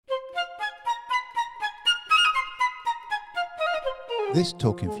This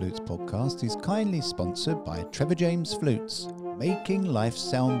Talking Flutes podcast is kindly sponsored by Trevor James Flutes, making life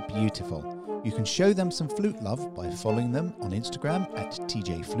sound beautiful. You can show them some flute love by following them on Instagram at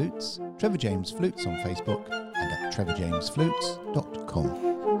TJ Flutes, Trevor James Flutes on Facebook, and at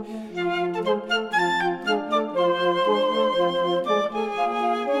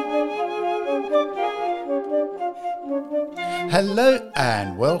Hello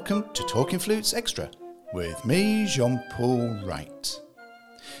and welcome to Talking Flutes Extra with me, Jean-Paul Wright.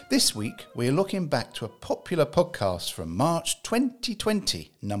 This week we're looking back to a popular podcast from March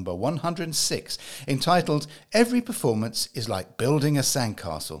 2020, number 106, entitled Every Performance is Like Building a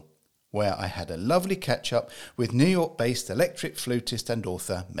Sandcastle, where I had a lovely catch-up with New York-based electric flutist and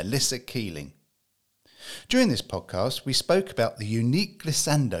author Melissa Keeling. During this podcast we spoke about the unique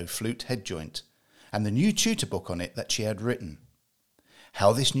glissando flute head joint and the new tutor book on it that she had written.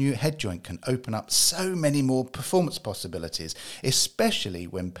 How this new head joint can open up so many more performance possibilities, especially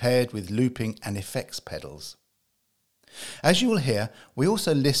when paired with looping and effects pedals. As you will hear, we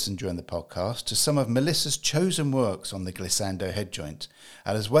also listened during the podcast to some of Melissa's chosen works on the glissando head joint,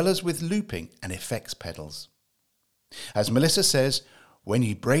 as well as with looping and effects pedals. As Melissa says, when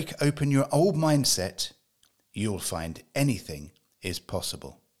you break open your old mindset, you'll find anything is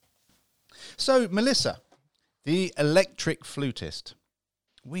possible. So, Melissa, the electric flutist.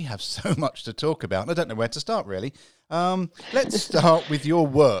 We have so much to talk about. I don't know where to start, really. Let's start with your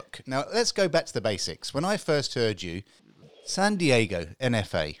work. Now, let's go back to the basics. When I first heard you, San Diego,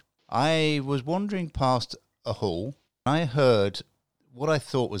 NFA, I was wandering past a hall. I heard what I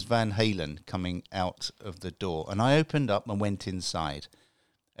thought was Van Halen coming out of the door. And I opened up and went inside.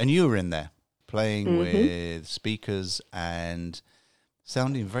 And you were in there, playing with speakers and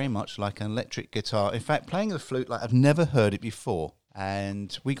sounding very much like an electric guitar. In fact, playing the flute like I've never heard it before.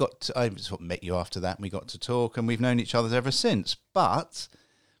 And I sort of met you after that, and we got to talk, and we've known each other ever since. But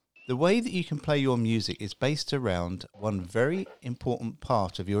the way that you can play your music is based around one very important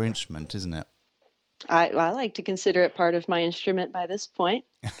part of your instrument, isn't it? I like to consider it part of my instrument by this point.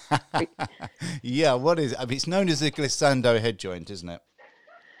 Yeah, what is it? I mean, it's known as the glissando head joint, isn't it?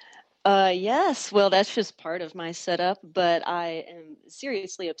 Yes, well, that's just part of my setup, but I am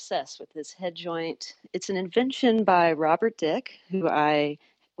seriously obsessed with this head joint. It's an invention by Robert Dick, who I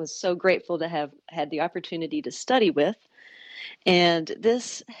was so grateful to have had the opportunity to study with. And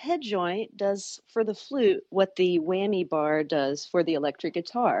this head joint does for the flute what the whammy bar does for the electric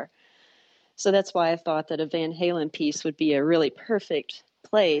guitar. So that's why I thought that a Van Halen piece would be a really perfect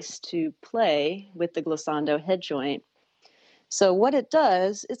place to play with the glissando head joint. So what it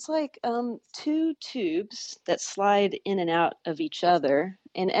does, it's like two tubes that slide in and out of each other.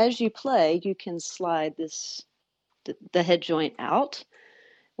 And as you play, you can slide the head joint out,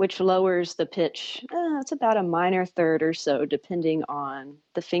 which lowers the pitch. It's about a minor third or so, depending on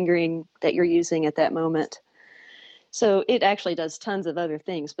the fingering that you're using at that moment. So it actually does tons of other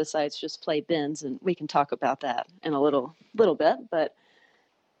things besides just play bends, and we can talk about that in a little bit. But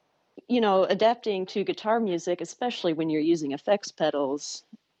adapting to guitar music, especially when you're using effects pedals,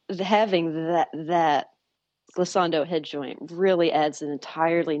 having that glissando head joint really adds an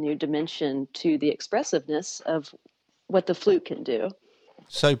entirely new dimension to the expressiveness of what the flute can do.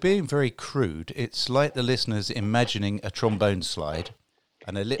 So being very crude, it's like the listeners imagining a trombone slide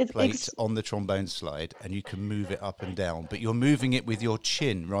and a lip plate on the trombone slide, and you can move it up and down, but you're moving it with your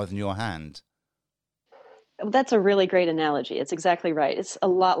chin rather than your hand. That's a really great analogy. It's exactly right. It's a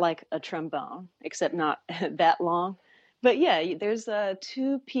lot like a trombone, except not that long. But yeah, there's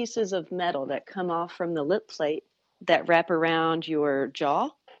two pieces of metal that come off from the lip plate that wrap around your jaw.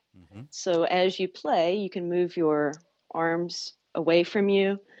 Mm-hmm. So as you play, you can move your arms away from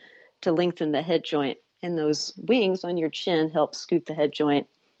you to lengthen the head joint. And those wings on your chin help scoot the head joint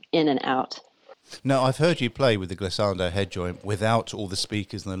in and out. Now, I've heard you play with the glissando head joint without all the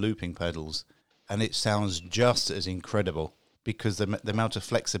speakers and the looping pedals. And it sounds just as incredible because the amount of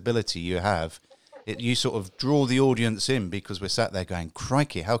flexibility you have, you sort of draw the audience in because we're sat there going,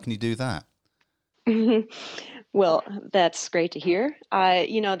 crikey, how can you do that? Well, that's great to hear.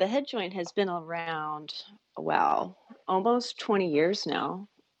 The head joint has been around, almost 20 years now.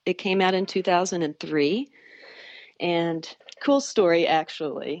 It came out in 2003. And cool story,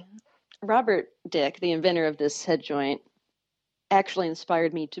 actually. Robert Dick, the inventor of this head joint, actually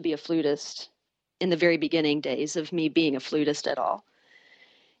inspired me to be a flutist in the very beginning days of me being a flutist at all.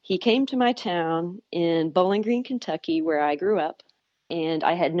 He came to my town in Bowling Green, Kentucky, where I grew up, and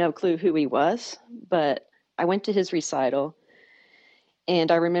I had no clue who he was, but I went to his recital, and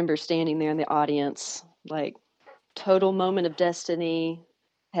I remember standing there in the audience, like, total moment of destiny.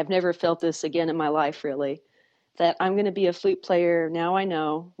 Have never felt this again in my life, really. that I'm going to be a flute player. Now I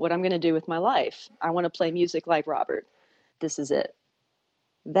know what I'm going to do with my life. I want to play music like Robert. This is it.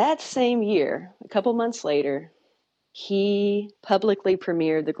 That same year, a couple months later, he publicly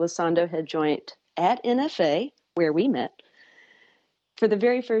premiered the glissando head joint at NFA, where we met, for the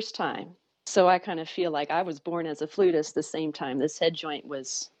very first time. So I kind of feel like I was born as a flutist the same time this head joint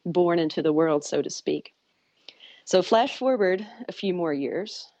was born into the world, so to speak. So flash forward a few more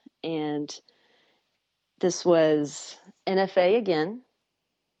years, and this was NFA again,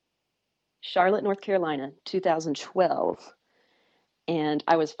 Charlotte, North Carolina, 2012. And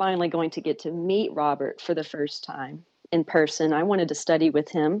I was finally going to get to meet Robert for the first time in person. I wanted to study with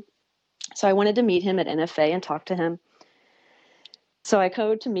him. So I wanted to meet him at NFA and talk to him. So I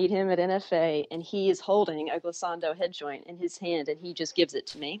go to meet him at NFA, and he is holding a glissando head joint in his hand, and he just gives it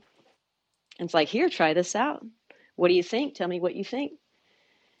to me. And it's like, here, try this out. What do you think? Tell me what you think.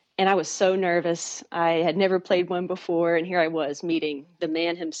 And I was so nervous. I had never played one before, and here I was meeting the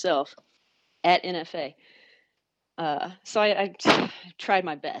man himself at NFA. So I tried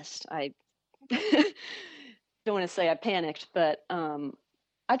my best. I don't want to say I panicked, but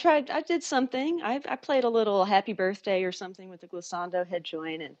I did something. I played a little Happy Birthday or something with the glissando head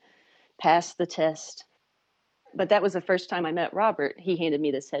joint and passed the test. But that was the first time I met Robert. He handed me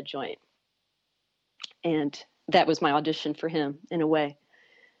this head joint. And that was my audition for him in a way.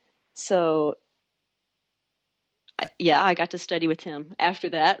 So, yeah, I got to study with him after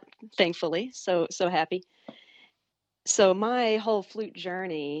that, thankfully. So happy. So my whole flute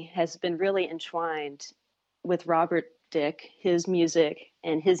journey has been really entwined with Robert Dick, his music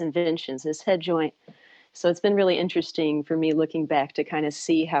and his inventions, his head joint. So it's been really interesting for me looking back to kind of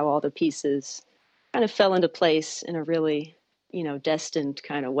see how all the pieces kind of fell into place in a really, destined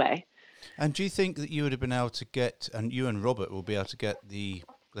kind of way. And do you think that you would have been able to get, and you and Robert will be able to get the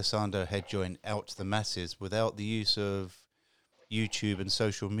glissando head joint out to the masses without the use of YouTube and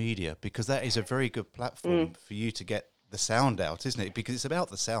social media? Because that is a very good platform for you to get the sound out, isn't it? Because it's about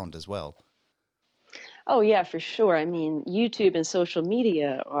the sound as well. Oh, yeah, for sure. I mean, YouTube and social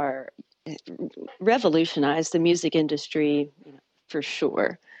media are revolutionized the music industry, for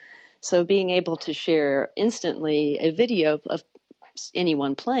sure. So being able to share instantly a video of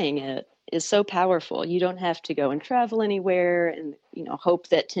anyone playing it is so powerful. You don't have to go and travel anywhere and, hope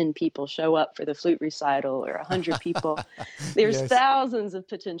that 10 people show up for the flute recital or 100 people. There's thousands of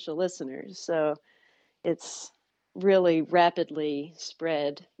potential listeners. So it's really rapidly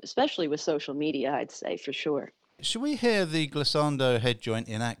spread, especially with social media, I'd say, for sure. Should we hear the glissando head joint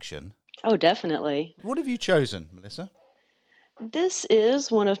in action? Oh, definitely. What have you chosen, Melissa? This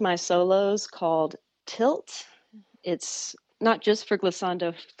is one of my solos called Tilt. It's not just for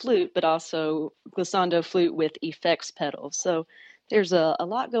glissando flute, but also glissando flute with effects pedals. So there's a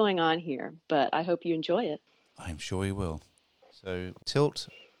lot going on here, but I hope you enjoy it. I'm sure we will. So Tilt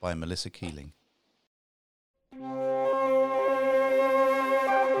by Melissa Keeling.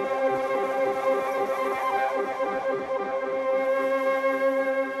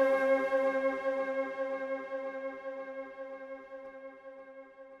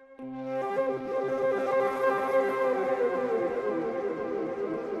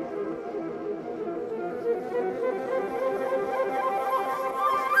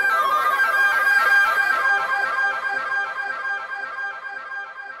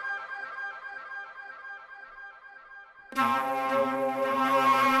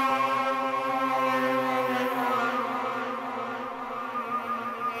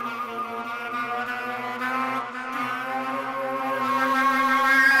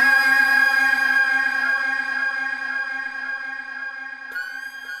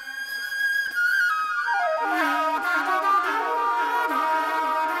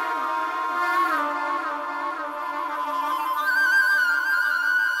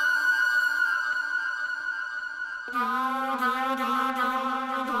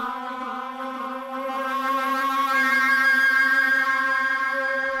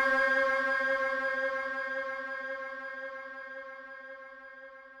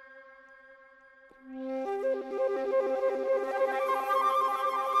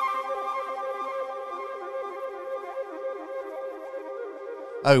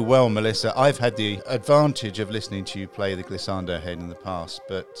 Oh, well, Melissa, I've had the advantage of listening to you play the glissando head in the past,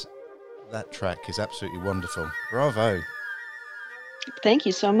 but that track is absolutely wonderful. Bravo. Thank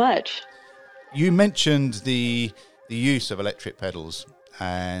you so much. You mentioned the use of electric pedals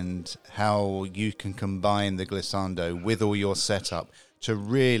and how you can combine the glissando with all your setup to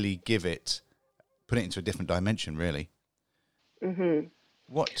really put it into a different dimension, really. Mm-hmm.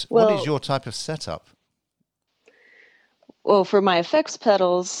 What is your type of setup? Well, for my effects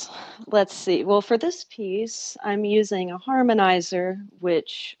pedals, let's see. Well, for this piece, I'm using a harmonizer,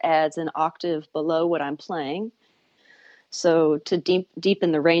 which adds an octave below what I'm playing. So to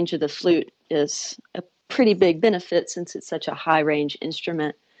deepen the range of the flute is a pretty big benefit since it's such a high range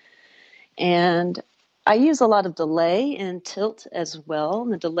instrument. And I use a lot of delay and tilt as well.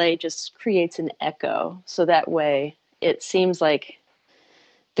 And the delay just creates an echo. So that way it seems like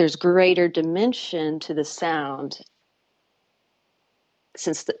there's greater dimension to the sound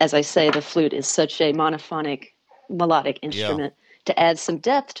since, as I say, the flute is such a monophonic, melodic Yeah. instrument. To add some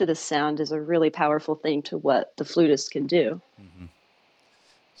depth to the sound is a really powerful thing to what the flutist can do. Hmm.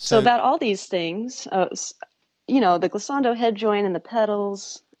 So So, about all these things, the glissando head joint and the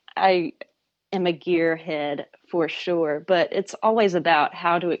pedals, I am a gearhead for sure, but it's always about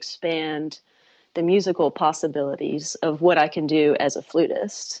how to expand the musical possibilities of what I can do as a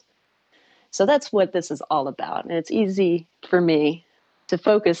flutist. So that's what this is all about. And it's easy for me to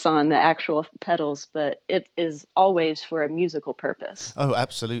focus on the actual pedals, but it is always for a musical purpose. oh,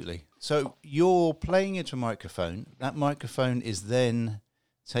 absolutely. So you're playing into a microphone. That microphone is then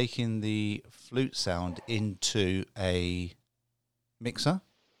taking the flute sound into a mixer.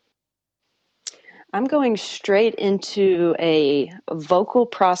 I'm going straight into a vocal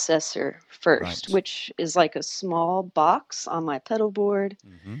processor first, Right. which is like a small box on my pedal board.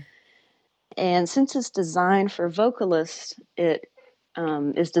 Hmm. And since it's designed for vocalists, it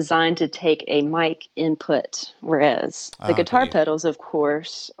is designed to take a mic input, whereas the Ah, got guitar you. pedals, of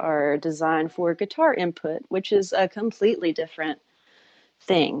course, are designed for guitar input, which is a completely different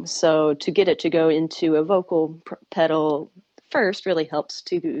thing. So to get it to go into a vocal pedal first really helps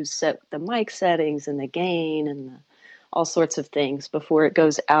to set the mic settings and the gain and all sorts of things before it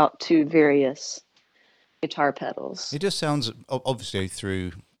goes out to various guitar pedals. It just sounds obviously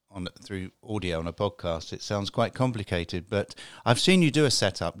through audio on a podcast. It sounds quite complicated, but I've seen you do a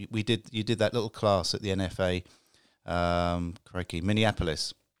setup. You did that little class at the NFA, crikey,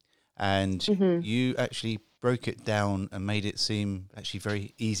 Minneapolis, and Mm-hmm. you actually broke it down and made it seem actually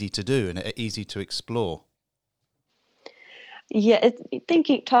very easy to do and easy to explore. Yeah,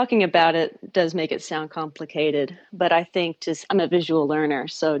 talking about it does make it sound complicated, but I think just I'm a visual learner,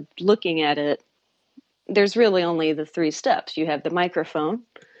 so looking at it, there's really only the three steps. You have the microphone,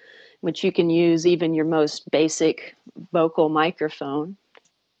 which you can use even your most basic vocal microphone.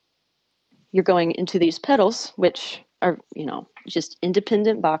 You're going into these pedals, which are, just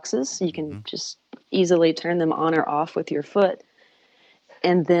independent boxes. You can Hmm. just easily turn them on or off with your foot.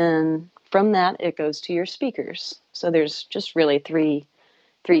 And then from that, it goes to your speakers. So there's just really three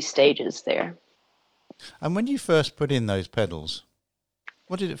stages there. And when you first put in those pedals,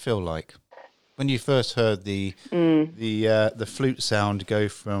 what did it feel like? When you first heard Mm. the flute sound go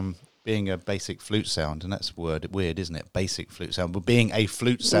from being a basic flute sound, and that's weird, isn't it? Basic flute sound, but being a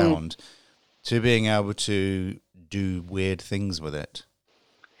flute Mm. sound to being able to do weird things with it.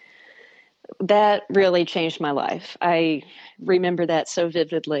 That really changed my life. I remember that so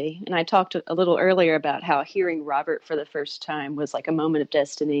vividly. And I talked a little earlier about how hearing Robert for the first time was like a moment of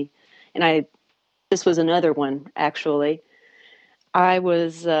destiny. And this was another one, actually. I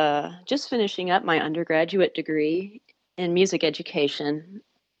was just finishing up my undergraduate degree in music education,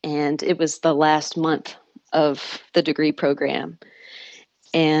 and it was the last month of the degree program.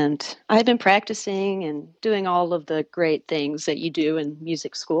 And I had been practicing and doing all of the great things that you do in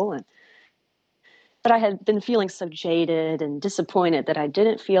music school. But I had been feeling so jaded and disappointed that I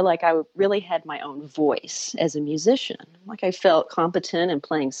didn't feel like I really had my own voice as a musician. Like I felt competent in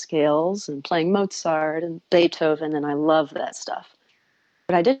playing scales and playing Mozart and Beethoven, and I love that stuff.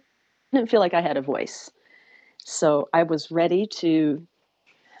 But I didn't feel like I had a voice. So I was ready to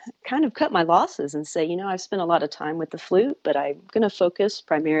kind of cut my losses and say, I've spent a lot of time with the flute, but I'm going to focus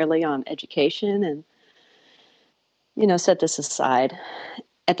primarily on education and, set this aside.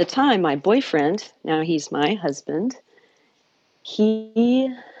 At the time, my boyfriend, now he's my husband,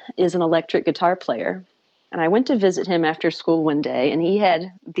 he is an electric guitar player. And I went to visit him after school one day, and he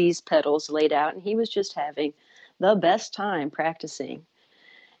had these pedals laid out, and he was just having the best time practicing.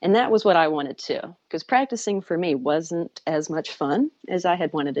 And that was what I wanted to, because practicing for me wasn't as much fun as I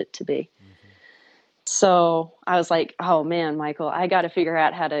had wanted it to be. Hmm. So I was like, oh man, Michael, I got to figure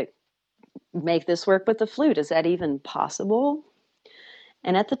out how to make this work with the flute. Is that even possible?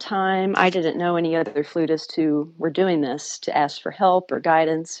 And at the time, I didn't know any other flutists who were doing this to ask for help or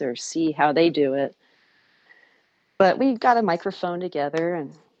guidance or see how they do it. But we got a microphone together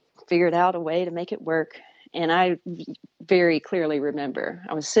and figured out a way to make it work. And I very clearly remember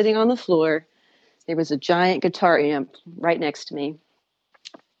I was sitting on the floor. There was a giant guitar amp right next to me,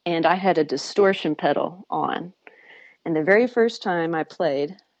 and I had a distortion pedal on. And the very first time I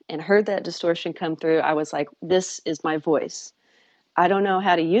played and heard that distortion come through, I was like, this is my voice. I don't know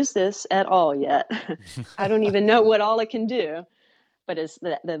how to use this at all yet. I don't even know what all it can do. But it's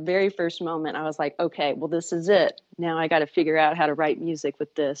the very first moment I was like, okay, well, this is it. Now I got to figure out how to write music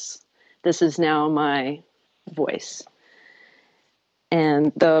with this. This is now my voice.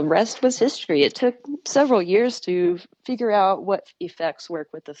 And the rest was history. It took several years to figure out what effects work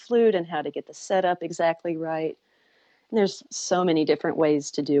with the flute and how to get the setup exactly right. And there's so many different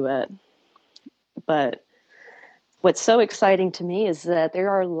ways to do it. But what's so exciting to me is that there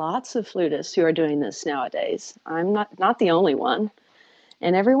are lots of flutists who are doing this nowadays. I'm not the only one,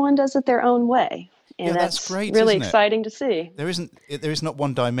 and everyone does it their own way, Yeah, and that's that's great, really isn't it? exciting to see. There is not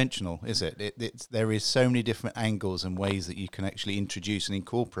one dimensional, is it? There is so many different angles and ways that you can actually introduce and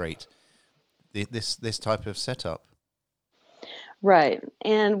incorporate this type of setup. Right.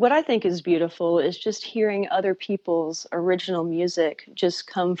 And what I think is beautiful is just hearing other people's original music just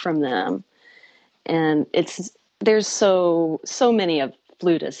come from them. And there's so many of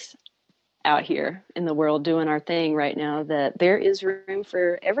flutists out here in the world doing our thing right now that there is room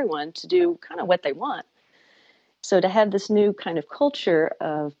for everyone to do kind of what they want. So to have this new kind of culture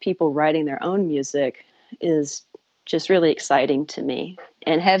of people writing their own music is just really exciting to me.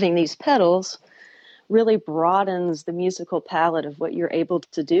 And having these pedals really broadens the musical palette of what you're able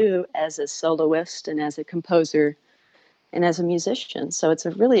to do as a soloist and as a composer and as a musician. So it's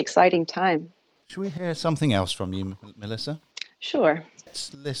a really exciting time. Should we hear something else from you, Melissa? Sure.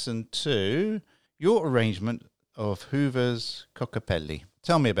 Let's listen to your arrangement of Hoover's Coccopelli.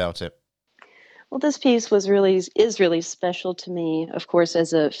 Tell me about it. Well, this piece is really special to me, of course,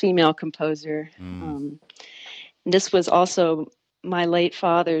 as a female composer. This was also my late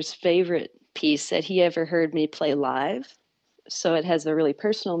father's favorite piece that he ever heard me play live. So it has a really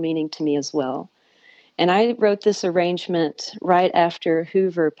personal meaning to me as well. And I wrote this arrangement right after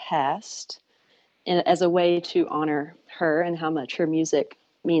Hoover passed, and as a way to honor her and how much her music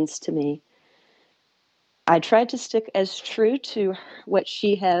means to me. I tried to stick as true to what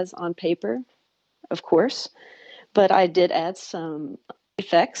she has on paper, of course, but I did add some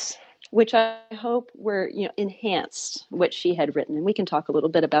effects, which I hope were, enhanced what she had written. And we can talk a little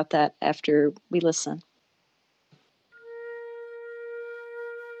bit about that after we listen.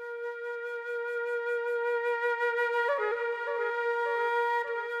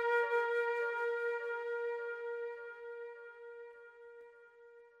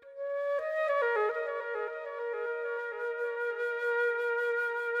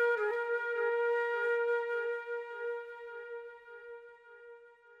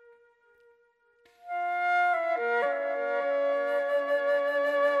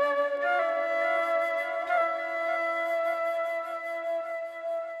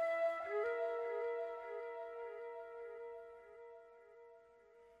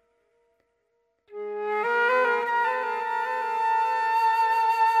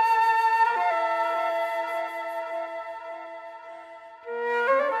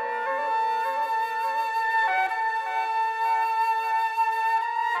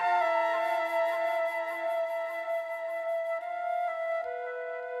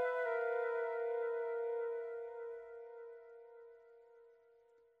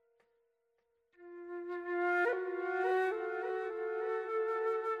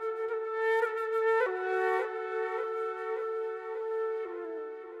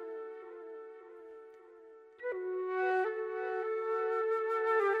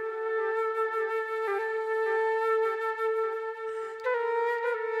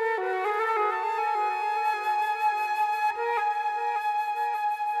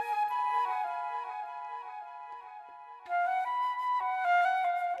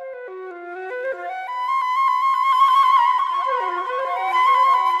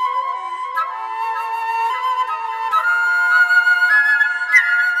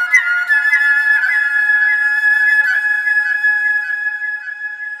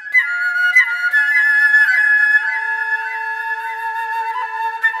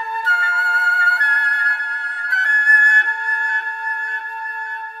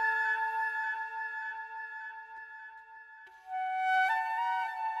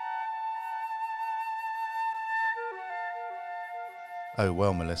 Oh,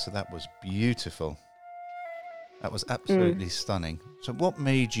 well, Melissa, that was beautiful. That was absolutely stunning. So what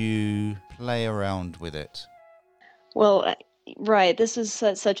made you play around with it? Well, right. This is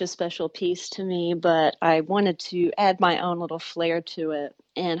such a special piece to me, but I wanted to add my own little flair to it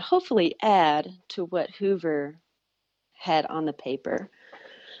and hopefully add to what Hoover had on the paper.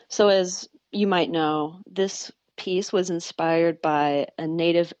 So, as you might know, this piece was inspired by a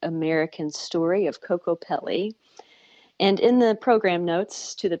Native American story of Coco Pelli. And in the program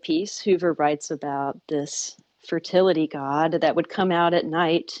notes to the piece, Hoover writes about this fertility god that would come out at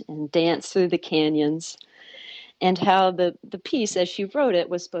night and dance through the canyons, and how the piece, as she wrote it,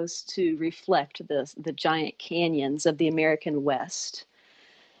 was supposed to reflect the giant canyons of the American West.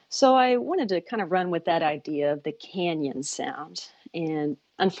 So I wanted to kind of run with that idea of the canyon sound. And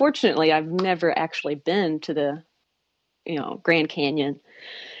unfortunately, I've never actually been to the, Grand Canyon,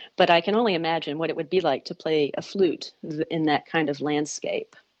 but I can only imagine what it would be like to play a flute in that kind of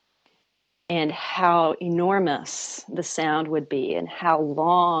landscape, and how enormous the sound would be, and how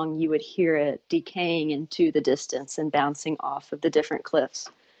long you would hear it decaying into the distance and bouncing off of the different cliffs.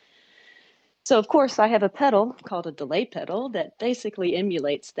 So, of course, I have a pedal called a delay pedal that basically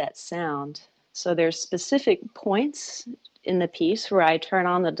emulates that sound. So there's specific points in the piece where I turn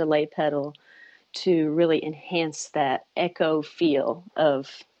on the delay pedal to really enhance that echo feel of,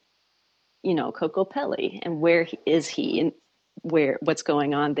 Kokopelli, and where is he, and what's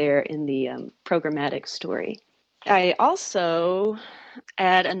going on there in the programmatic story. I also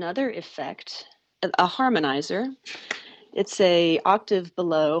add another effect, a harmonizer. It's a octave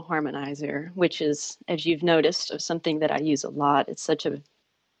below harmonizer, which is, as you've noticed, something that I use a lot. It's such a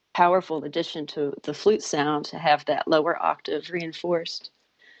powerful addition to the flute sound to have that lower octave reinforced.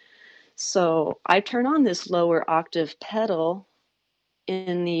 So I turn on this lower octave pedal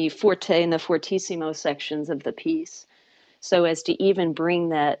in the forte and the fortissimo sections of the piece, so as to even bring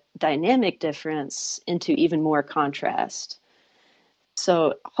that dynamic difference into even more contrast.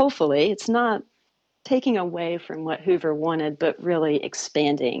 So hopefully it's not taking away from what Hoover wanted, but really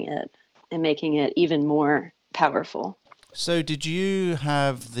expanding it and making it even more powerful. So did you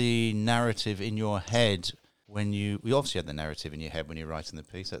have the narrative in your head when you obviously had the narrative in your head when you're writing the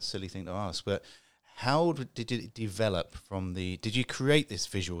piece? That's a silly thing to ask, but how did it develop did you create this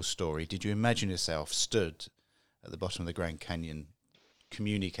visual story? Did you imagine yourself stood at the bottom of the Grand Canyon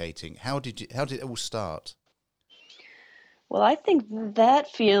communicating? How did it all start? Well, I think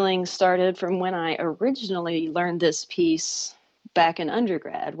that feeling started from when I originally learned this piece back in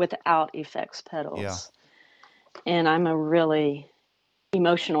undergrad without effects pedals. Yeah. And I'm a really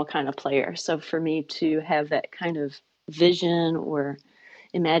emotional kind of player. So for me to have that kind of vision or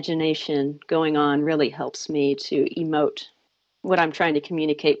imagination going on really helps me to emote what I'm trying to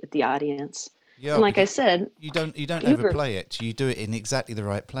communicate with the audience. Yeah, and like I said, you don't Hoover, overplay it. You do it in exactly the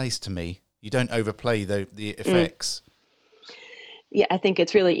right place to me. You don't overplay the effects. Yeah, I think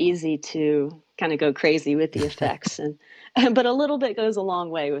it's really easy to kind of go crazy with the effects, but a little bit goes a long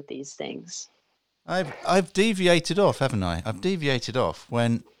way with these things. I've deviated off, haven't I? I've deviated off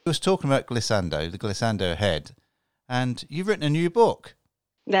when I was talking about glissando, the glissando head, and you've written a new book.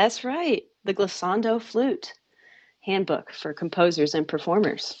 That's right, the Glissando Flute Handbook for Composers and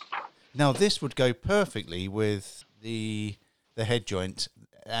Performers. Now, this would go perfectly with the head joint,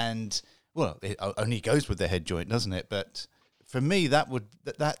 and well, it only goes with the head joint, doesn't it? But for me, that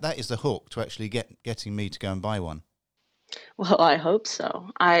is the hook to actually getting me to go and buy one. Well, I hope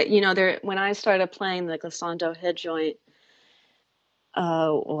so. When I started playing the glissando head joint,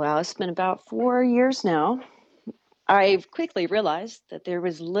 it's been about 4 years now. I quickly realized that there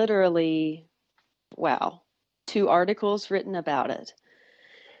was literally, 2 articles written about it.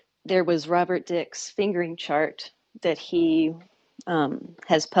 There was Robert Dick's fingering chart that he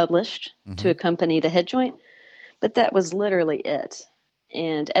has published to accompany the head joint, but that was literally it.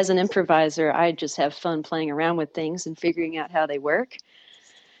 And as an improviser, I just have fun playing around with things and figuring out how they work.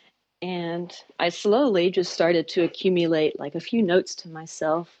 And I slowly just started to accumulate like a few notes to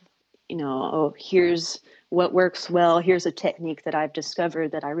myself. Here's what works well. Here's a technique that I've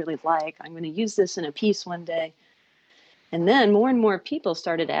discovered that I really like. I'm going to use this in a piece one day. And then more and more people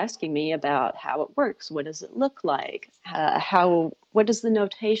started asking me about how it works. What does it look like? What does the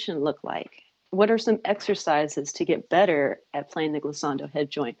notation look like? What are some exercises to get better at playing the glissando head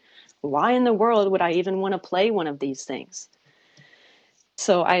joint? Why in the world would I even want to play one of these things?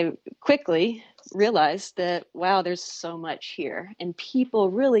 So I quickly realized that, there's so much here. And people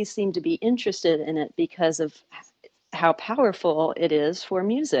really seem to be interested in it because of how powerful it is for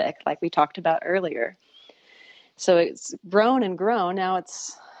music, like we talked about earlier. So it's grown and grown. Now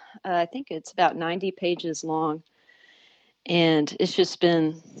I think it's about 90 pages long. And it's just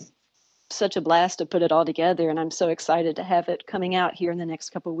been such a blast to put it all together, and I'm so excited to have it coming out here in the next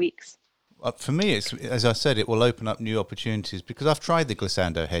couple of weeks. For me, it's, as I said, it will open up new opportunities because I've tried the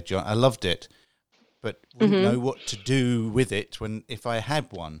glissando head joint. I loved it, but wouldn't know what to do with it if I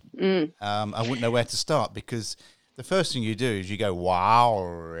had one. I wouldn't know where to start because the first thing you do is you go, wow,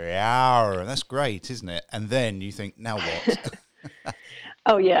 and that's great, isn't it? And then you think, now what?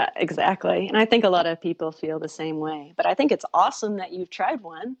 Oh, yeah, exactly. And I think a lot of people feel the same way. But I think it's awesome that you've tried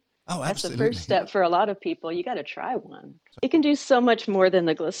one. Oh, That's the first absolutely. step for a lot of people. You got to try one. It can do so much more than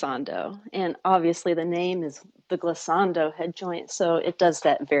the glissando. And obviously, the name is the glissando head joint, so it does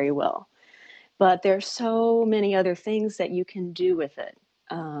that very well. But there's so many other things that you can do with it.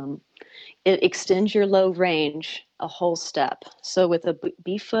 Um, it extends your low range a whole step. So with a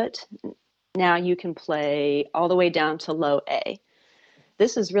B foot, now you can play all the way down to low A.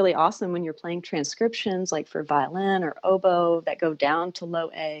 This is really awesome when you're playing transcriptions like for violin or oboe that go down to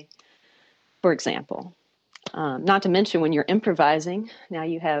low A, for example. Not to mention when you're improvising, now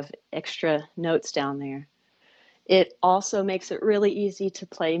you have extra notes down there. It also makes it really easy to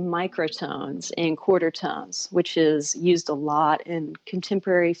play microtones and quarter tones, which is used a lot in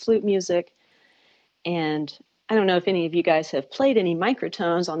contemporary flute music. And I don't know if any of you guys have played any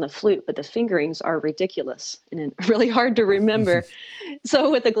microtones on the flute, but the fingerings are ridiculous and really hard to remember.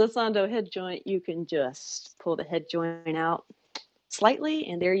 So with the glissando head joint, you can just pull the head joint out slightly,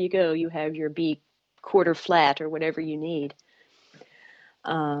 and there you go. You have your B quarter flat or whatever you need.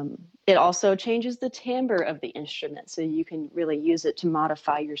 It also changes the timbre of the instrument, so you can really use it to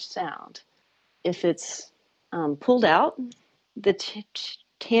modify your sound. If it's pulled out, the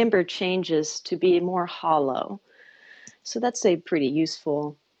timbre changes to be more hollow. So that's a pretty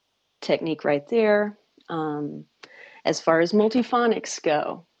useful technique right there. As far as multiphonics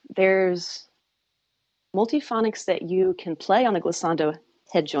go, there's multiphonics that you can play on the glissando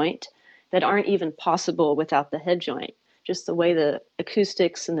head joint that aren't even possible without the head joint. Just the way the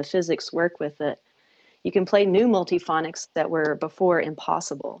acoustics and the physics work with it. You can play new multiphonics that were before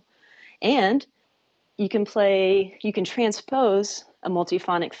impossible. And you can transpose a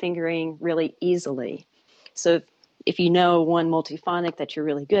multiphonic fingering really easily. So if you know one multiphonic that you're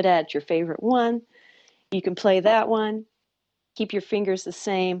really good at, your favorite one, you can play that one, keep your fingers the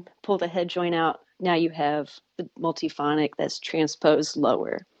same, pull the head joint out. Now you have the multiphonic that's transposed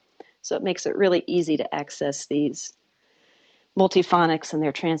lower. So it makes it really easy to access these multiphonics and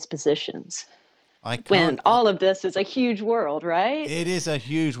their transpositions. I When can't. all of this is a huge world, right? It is a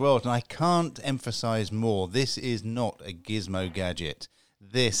huge world, and I can't emphasize more. This is not a gizmo gadget.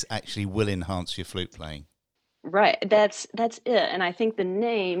 This actually will enhance your flute playing. Right. That's it. And I think the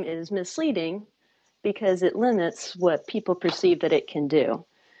name is misleading because it limits what people perceive that it can do.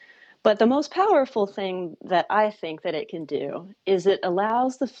 But the most powerful thing that I think that it can do is it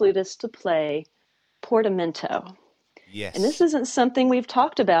allows the flutist to play portamento. And this Yes. isn't something we've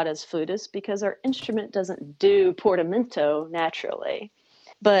talked about as flutists because our instrument doesn't do portamento naturally.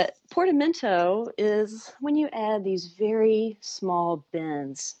 But portamento is when you add these very small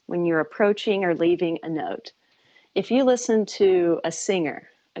bends when you're approaching or leaving a note. If you listen to a singer,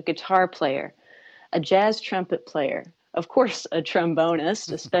 a guitar player, a jazz trumpet player, of course, a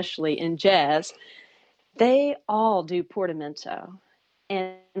trombonist, especially in jazz, they all do portamento.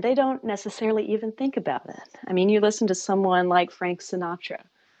 And they don't necessarily even think about it. I mean, you listen to someone like Frank Sinatra.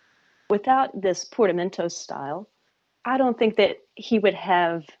 Without this portamento style, I don't think that he would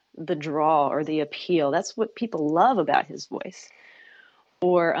have the draw or the appeal. That's what people love about his voice.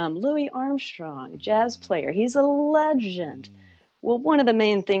 Or Louis Armstrong, jazz player. He's a legend. Well, one of the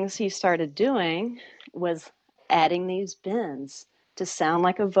main things he started doing was adding these bends to sound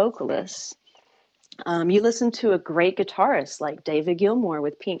like a vocalist. You listen to a great guitarist like David Gilmour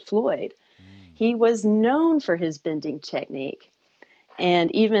with Pink Floyd. He was known for his bending technique and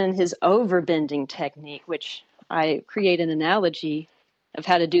even his overbending technique, which I create an analogy of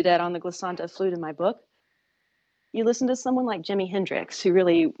how to do that on the glissando flute in my book. You listen to someone like Jimi Hendrix, who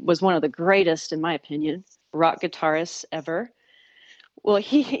really was one of the greatest, in my opinion, rock guitarists ever. Well,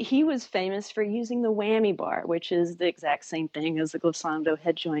 he was famous for using the whammy bar, which is the exact same thing as the glissando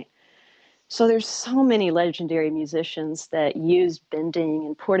head joint. So there's so many legendary musicians that use bending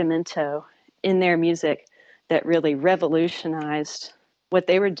and portamento in their music that really revolutionized what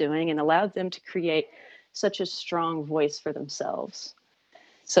they were doing and allowed them to create such a strong voice for themselves.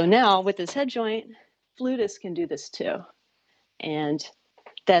 So now with this head joint, flutists can do this too. And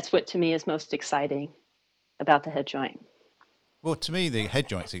that's what to me is most exciting about the head joint. Well, to me, the head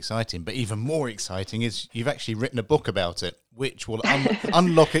joint's exciting, but even more exciting is you've actually written a book about it, which will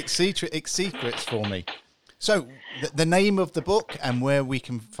unlock its secrets for me. So, the name of the book and where we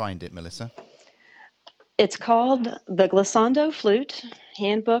can find it, Melissa? It's called The Glissando Flute,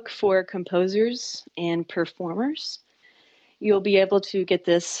 Handbook for Composers and Performers. You'll be able to get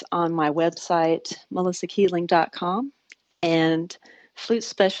this on my website, melissakeeling.com. And Flute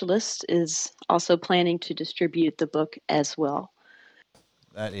Specialist is also planning to distribute the book as well.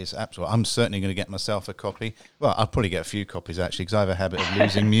 That is absolutely. I'm certainly going to get myself a copy. Well, I'll probably get a few copies actually, because I have a habit of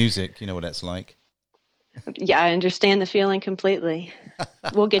losing music. You know what that's like. Yeah, I understand the feeling completely.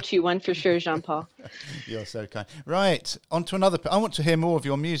 We'll get you one for sure, Jean-Paul. You're so kind. Right, on to another. I want to hear more of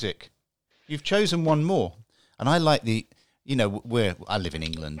your music. You've chosen one more, and I like the. You know, where I live in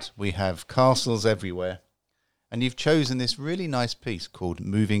England, we have castles everywhere, and you've chosen this really nice piece called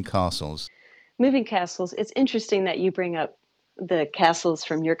 "Moving Castles." Moving castles. It's interesting that you bring up the castles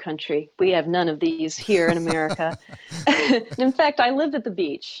from your country. We have none of these here in America. In fact, I lived at the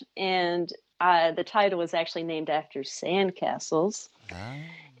beach, and the title was actually named after sand castles. Ah.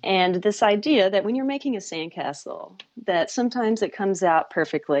 And this idea that when you're making a sandcastle, that sometimes it comes out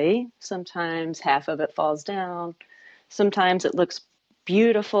perfectly, sometimes half of it falls down, sometimes it looks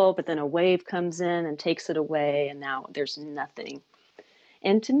beautiful, but then a wave comes in and takes it away, and now there's nothing.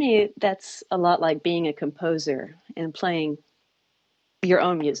 And to me, that's a lot like being a composer and playing your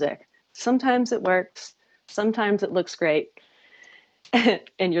own music. Sometimes it works, sometimes it looks great,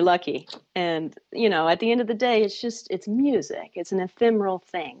 and you're lucky. And, you know, at the end of the day, it's music. It's an ephemeral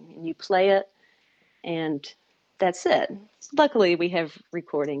thing. And you play it, and that's it. Luckily, we have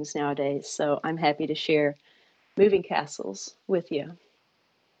recordings nowadays, so I'm happy to share Moving Castles with you.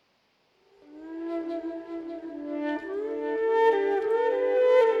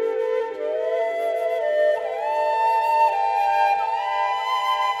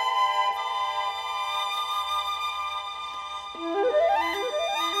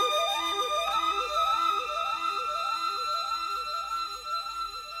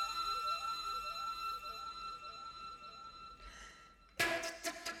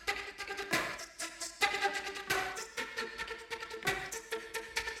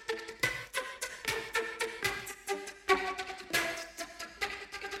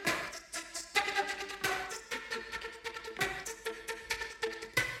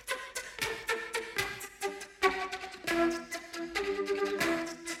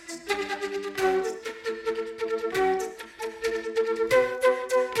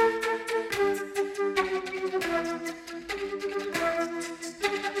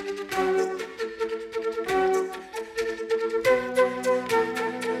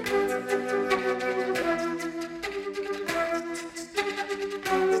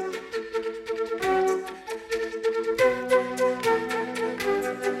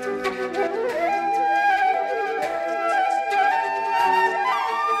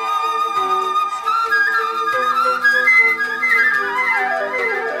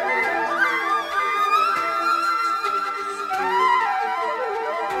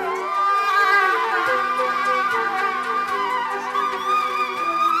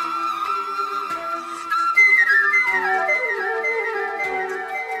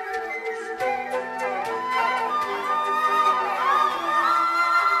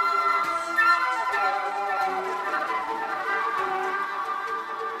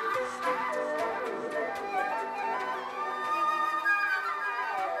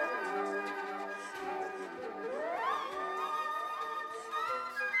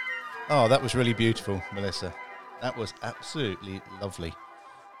 Oh, that was really beautiful, Melissa. That was absolutely lovely.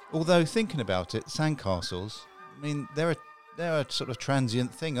 Although thinking about it, sandcastles, I mean, they're a sort of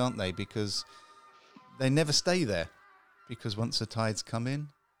transient thing, aren't they? Because they never stay there. Because once the tides come in,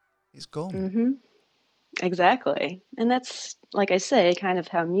 it's gone. Mm-hmm. Exactly. And that's, like I say, kind of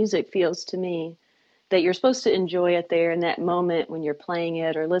how music feels to me, that you're supposed to enjoy it there in that moment when you're playing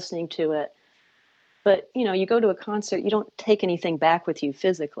it or listening to it. But, you know, you go to a concert, you don't take anything back with you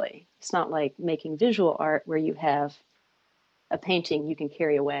physically. It's not like making visual art where you have a painting you can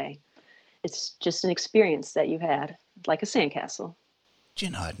carry away. It's just an experience that you had, like a sandcastle. Do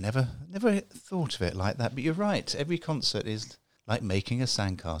you know, I'd never thought of it like that. But you're right. Every concert is like making a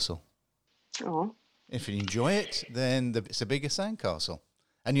sandcastle. Oh, If you enjoy it, then it's a bigger sandcastle.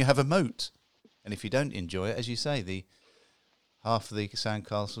 And you have a moat. And if you don't enjoy it, as you say, the half of the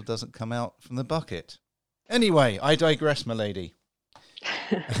sandcastle doesn't come out from the bucket. Anyway, I digress, my lady.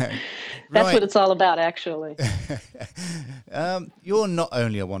 that's what it's all about, actually. You're not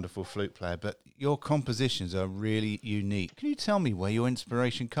only a wonderful flute player, but your compositions are really unique. Can you tell me where your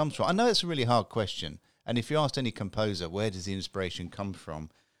inspiration comes from? I know it's a really hard question. And if you asked any composer, where does the inspiration come from?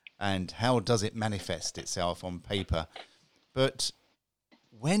 And how does it manifest itself on paper? But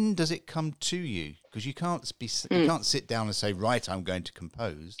when does it come to you? Because you can't sit down and say, right, I'm going to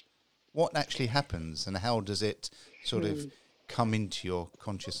compose. What actually happens, and how does it sort of come into your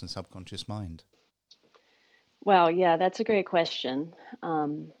conscious and subconscious mind? Well, yeah, that's a great question.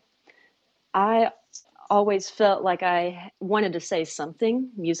 I always felt like I wanted to say something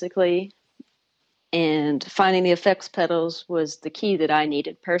musically And finding the effects pedals was the key that I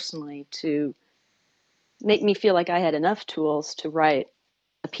needed personally to make me feel like I had enough tools to write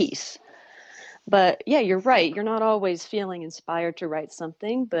a piece. But yeah, you're right. You're not always feeling inspired to write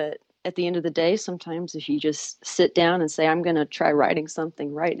something, but at the end of the day, sometimes if you just sit down and say, I'm going to try writing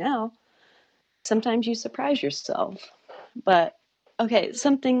something right now, sometimes you surprise yourself. But okay,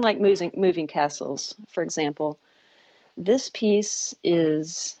 something like moving castles, for example. This piece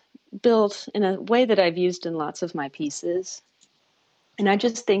is built in a way that I've used in lots of my pieces. And I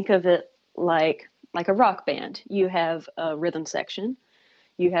just think of it like a rock band. You have a rhythm section,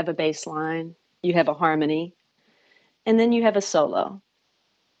 you have a bass line, you have a harmony, and then you have a solo.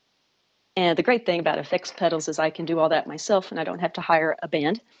 And the great thing about effects pedals is I can do all that myself and I don't have to hire a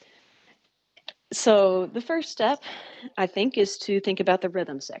band. So the first step, I think, is to think about the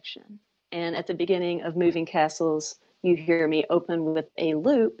rhythm section. And at the beginning of Moving Castles, you hear me open with a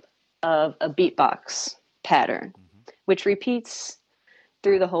loop of a beatbox pattern, which repeats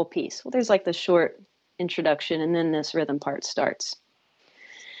through the whole piece. Well, there's like the short introduction, and then this rhythm part starts.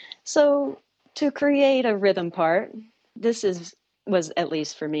 So to create a rhythm part, was at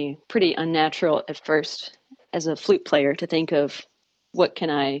least for me pretty unnatural at first as a flute player to think of what can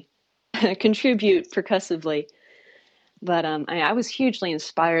I contribute percussively. But I was hugely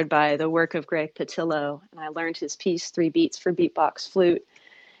inspired by the work of Greg Patillo, and I learned his piece, Three Beats for Beatbox Flute.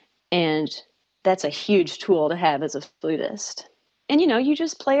 And that's a huge tool to have as a flutist. And, you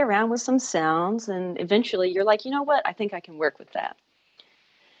just play around with some sounds, and eventually you're like, you know what? I think I can work with that.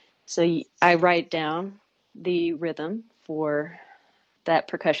 So I write down the rhythm for that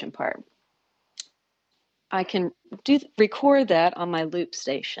percussion part. I can record that on my loop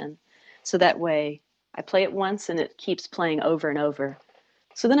station. So that way I play it once and it keeps playing over and over.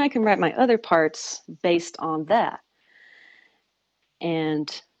 So then I can write my other parts based on that.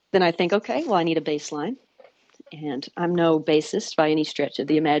 And then I think, okay, well, I need a bass line. And I'm no bassist by any stretch of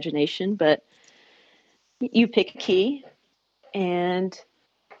the imagination, but you pick a key and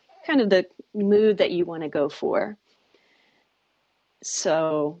kind of the mood that you want to go for.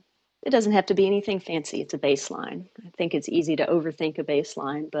 So it doesn't have to be anything fancy. It's a bass line. I think it's easy to overthink a bass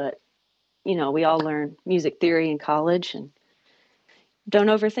line, but we all learn music theory in college and don't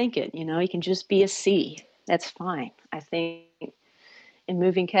overthink it. You can just be a C. That's fine. I think in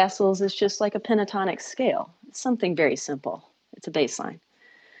Moving Castles, it's just like a pentatonic scale. It's something very simple. It's a bass line.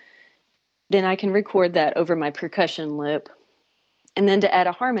 Then I can record that over my percussion loop. And then to add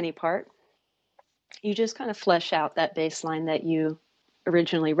a harmony part, you just kind of flesh out that bass line that you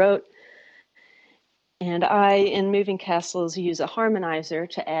originally wrote. And I, in Moving Castles, use a harmonizer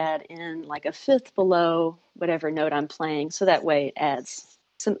to add in like a fifth below whatever note I'm playing. So that way it adds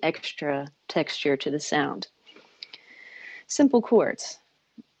some extra texture to the sound. Simple chords,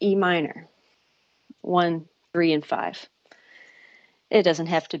 E minor, 1, 3, and 5. It doesn't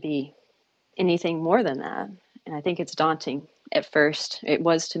have to be anything more than that. And I think it's daunting at first. It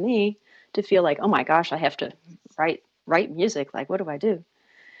was to me to feel like, oh my gosh, I have to write music. Like, what do I do?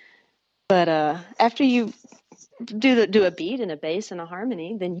 But after you do a beat and a bass and a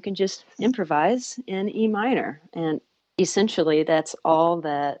harmony, then you can just improvise in E minor. And essentially, that's all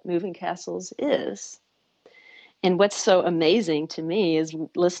that Moving Castles is. And what's so amazing to me is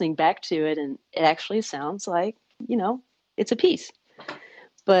listening back to it, and it actually sounds like, it's a piece.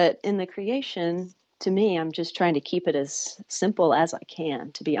 But in the creation, to me, I'm just trying to keep it as simple as I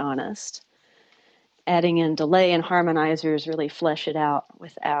can, to be honest. Adding in delay and harmonizers really flesh it out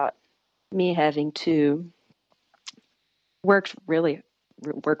without me having to work really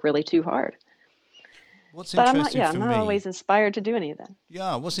too hard. What's But interesting for I'm not me, always inspired to do any of that.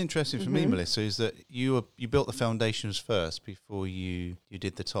 yeah, what's interesting for me, Melissa, is that you built the foundations first before you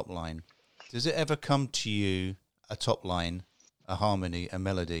did the top line. Does it ever come to you, a top line, a harmony, a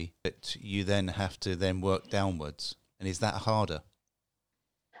melody, that you then have to then work downwards? And is that harder?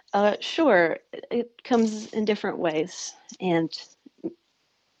 Sure, it comes in different ways. And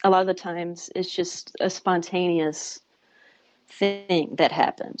a lot of the times it's just a spontaneous thing that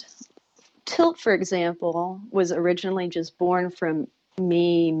happened. Tilt, for example, was originally just born from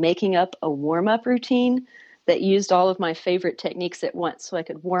me making up a warm-up routine that used all of my favorite techniques at once so I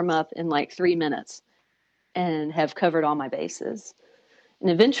could warm up in like 3 minutes and have covered all my bases. And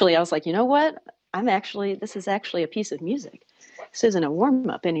eventually I was like, you know what? This is actually a piece of music. This isn't a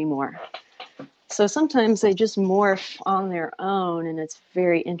warm-up anymore. So sometimes they just morph on their own, and it's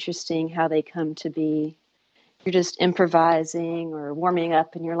very interesting how they come to be. You're just improvising or warming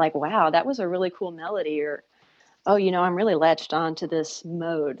up, and you're like, wow, that was a really cool melody. Or, oh, I'm really latched on to this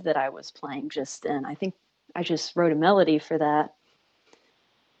mode that I was playing just then. I think I just wrote a melody for that.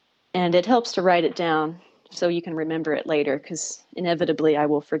 And it helps to write it down so you can remember it later, because inevitably I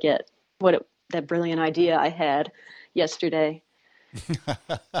will forget that brilliant idea I had yesterday.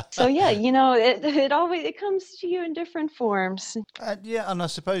 So yeah, it comes to you in different forms. Yeah, and I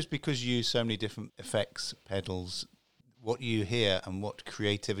suppose because you use so many different effects, pedals, what you hear and what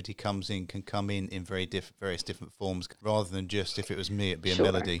creativity comes in can come in various different forms, rather than just if it was me, it'd be a Sure.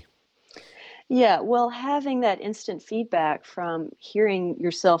 melody. Yeah, well, having that instant feedback from hearing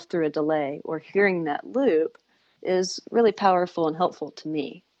yourself through a delay or hearing that loop is really powerful and helpful to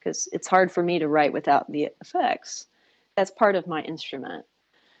me, because it's hard for me to write without the effects. That's part of my instrument.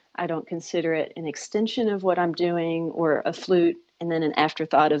 I don't consider it an extension of what I'm doing or a flute and then an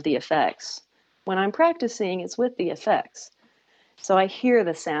afterthought of the effects. When I'm practicing, it's with the effects. So I hear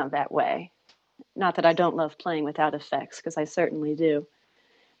the sound that way. Not that I don't love playing without effects, because I certainly do,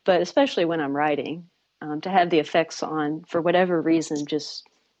 but especially when I'm writing, to have the effects on for whatever reason just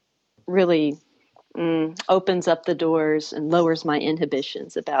really opens up the doors and lowers my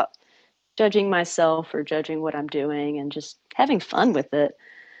inhibitions about judging myself or judging what I'm doing and just having fun with it.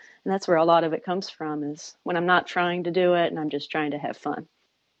 And that's where a lot of it comes from, is when I'm not trying to do it and I'm just trying to have fun.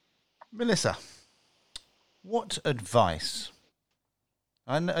 Melissa, what advice?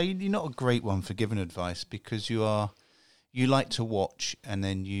 I know you're not a great one for giving advice because you like to watch and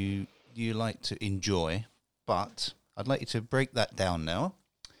then you like to enjoy, but I'd like you to break that down now.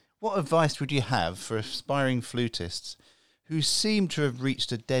 What advice would you have for aspiring flutists who seem to have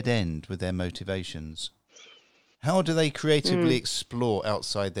reached a dead end with their motivations? How do they creatively explore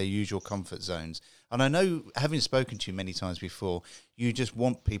outside their usual comfort zones? And I know, having spoken to you many times before, you just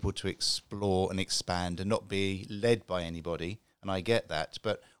want people to explore and expand and not be led by anybody, and I get that.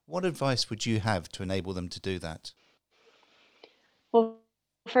 But what advice would you have to enable them to do that? Well,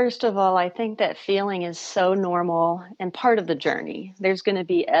 first of all, I think that feeling is so normal and part of the journey. There's going to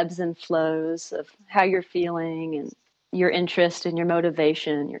be ebbs and flows of how you're feeling and your interest and your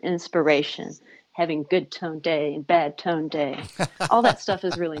motivation, your inspiration, having good tone day and bad tone day. All that stuff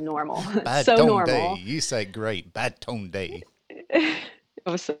is really normal. It's Bad so tone day. normal. You say great. Bad tone day.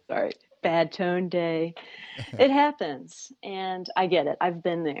 Oh, sorry. Bad tone day. It happens. And I get it. I've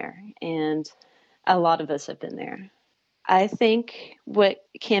been there. And a lot of us have been there. I think what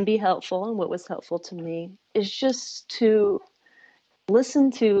can be helpful and what was helpful to me is just to listen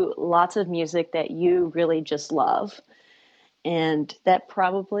to lots of music that you really just love. And that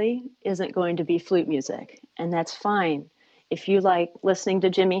probably isn't going to be flute music. And that's fine. If you like listening to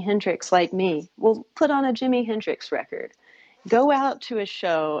Jimi Hendrix like me, well, put on a Jimi Hendrix record. Go out to a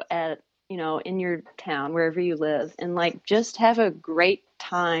show in your town, wherever you live, and like just have a great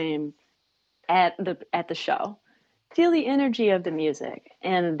time at the show. Feel the energy of the music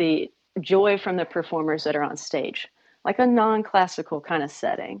and the joy from the performers that are on stage, like a non-classical kind of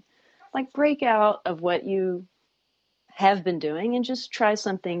setting. Like break out of what you have been doing and just try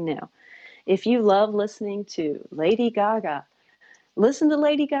something new. If you love listening to Lady Gaga, listen to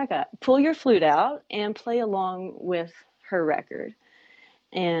Lady Gaga. Pull your flute out and play along with her record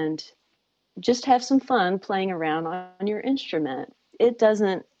and just have some fun playing around on your instrument. It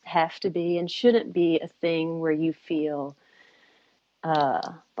doesn't have to be and shouldn't be a thing where you feel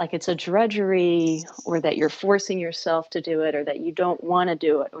like it's a drudgery or that you're forcing yourself to do it or that you don't want to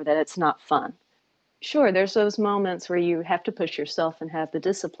do it or that it's not fun. Sure, there's those moments where you have to push yourself and have the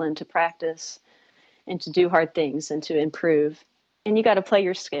discipline to practice and to do hard things and to improve. And you got to play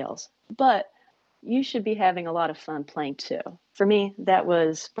your scales. But you should be having a lot of fun playing too. For me, that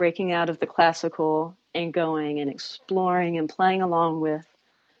was breaking out of the classical and going and exploring and playing along with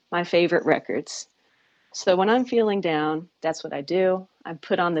my favorite records. So when I'm feeling down, that's what I do. I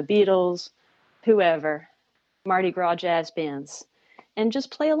put on the Beatles, whoever, Mardi Gras jazz bands, and just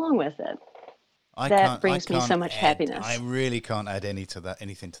play along with it. That I brings me so can't much add. I happiness. really can't add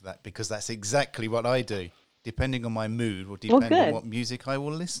anything to that because that's exactly what I do. Depending on my mood will Well, depend on good. what music I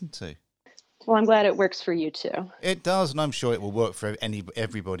will listen to. Well, I'm glad it works for you too. It does, and I'm sure it will work for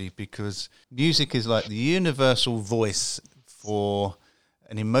everybody because music is like the universal voice for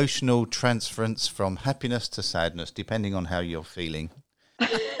an emotional transference from happiness to sadness, depending on how you're feeling.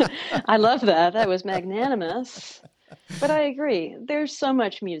 I love that. That was magnanimous. But I agree. There's so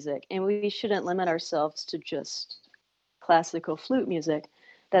much music, and we shouldn't limit ourselves to just classical flute music.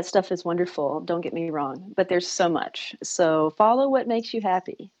 That stuff is wonderful, don't get me wrong, but there's so much. So follow what makes you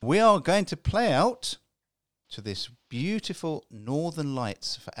happy. We are going to play out to this beautiful Northern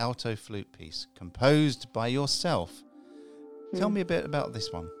Lights for alto flute piece composed by yourself. Tell me a bit about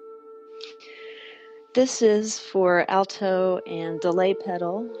this one. This is for alto and delay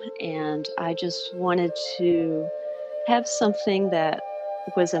pedal, and I just wanted to have something that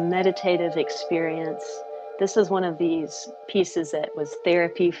was a meditative experience. This is one of these pieces that was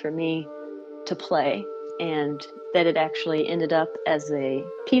therapy for me to play, and that it actually ended up as a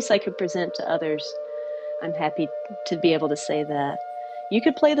piece I could present to others. I'm happy to be able to say that. You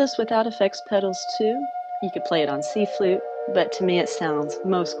could play this without effects pedals too. You could play it on C flute, but to me it sounds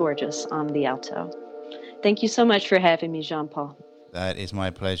most gorgeous on the alto. Thank you so much for having me, Jean-Paul. That is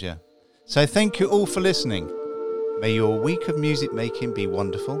my pleasure. So thank you all for listening. May your week of music making be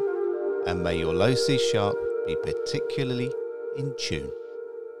wonderful, and may your low C sharp be particularly in tune.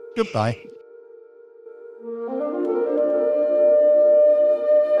 Goodbye.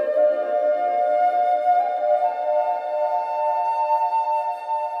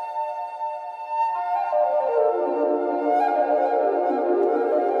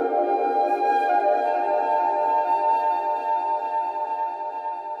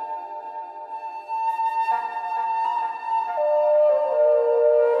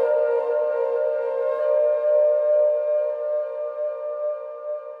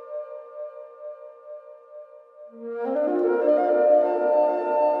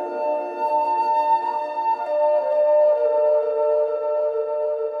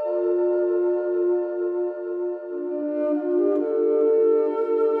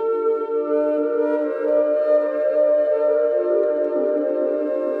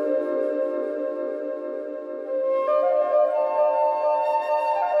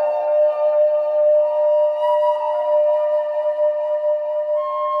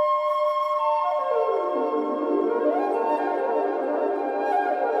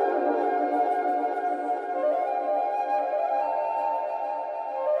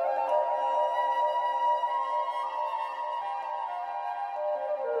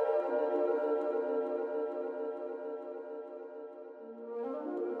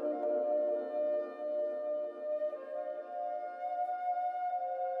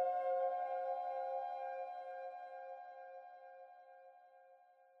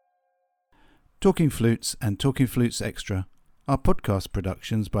 Talking Flutes and Talking Flutes Extra are podcast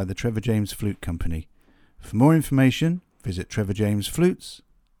productions by the Trevor James Flute Company. For more information, visit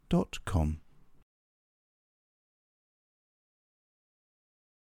trevorjamesflutes.com.